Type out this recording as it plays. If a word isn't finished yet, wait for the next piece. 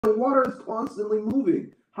the water is constantly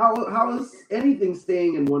moving. How is anything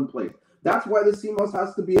staying in one place? That's why the sea moss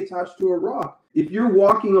has to be attached to a rock. If you're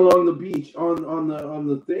walking along the beach on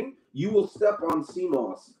the thing, you will step on sea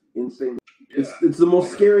moss in St. It's the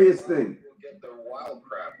most scariest thing. Get their wild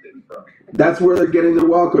craft in from. That's where they're getting their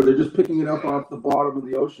wild card. They're just picking it up off the bottom of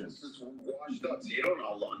the ocean. It's just washed up, so you don't know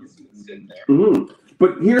how long it's been sitting there. Mm-hmm.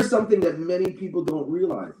 But here's something that many people don't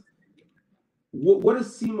realize. What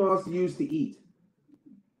does sea moss use to eat?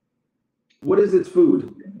 What is its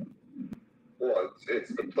food? Well, it's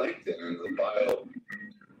the plankton and the bio.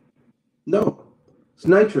 No, it's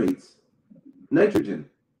nitrates, nitrogen.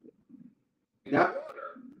 Yeah,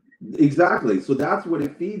 exactly. So that's what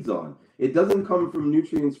it feeds on. It doesn't come from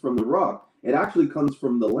nutrients from the rock. It actually comes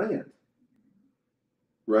from the land,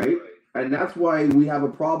 right? And that's why we have a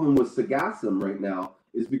problem with Sargassum right now,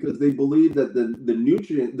 is because they believe that the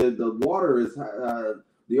nutrient, the water is,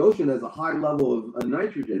 the ocean has a high level of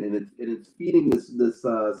nitrogen, and it's feeding this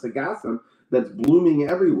Sargassum that's blooming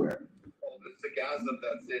everywhere. Oh, the Sargassum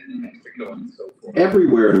that's in Mexico and so forth.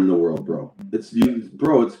 Everywhere in the world, bro. It's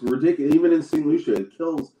ridiculous. Even in St. Lucia, it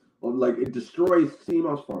kills, like, it destroys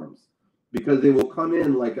Seamoss farms because they will come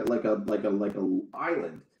in like a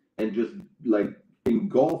island and just like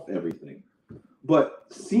engulf everything. But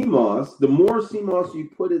sea moss, the more sea moss you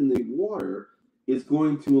put in the water, is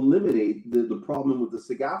going to eliminate the problem with the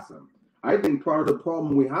Sargassum. I think part of the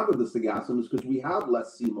problem we have with the Sargassum is because we have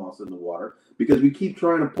less sea moss in the water, because we keep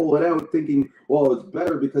trying to pull it out thinking, well, it's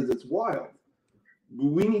better because it's wild.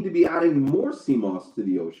 We need to be adding more sea moss to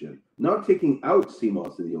the ocean, not taking out sea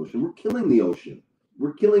moss to the ocean. We're killing the ocean.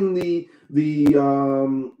 We're killing the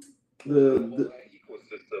ecosystem.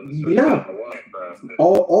 Yeah,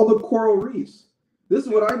 all the coral reefs. This is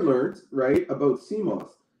what I learned, right, about sea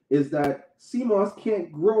moss, is that sea moss can't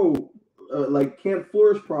grow, can't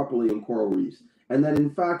flourish properly in coral reefs, and that in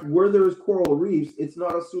fact, where there's coral reefs, it's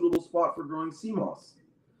not a suitable spot for growing sea moss,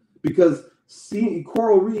 because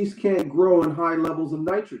coral reefs can't grow in high levels of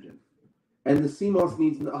nitrogen, and the sea moss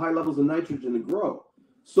needs high levels of nitrogen to grow.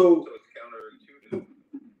 So it's counterintuitive.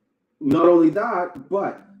 Not only that,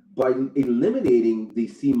 but by eliminating the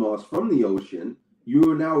sea moss from the ocean,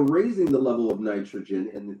 you are now raising the level of nitrogen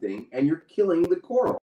in the thing, and you're killing the coral.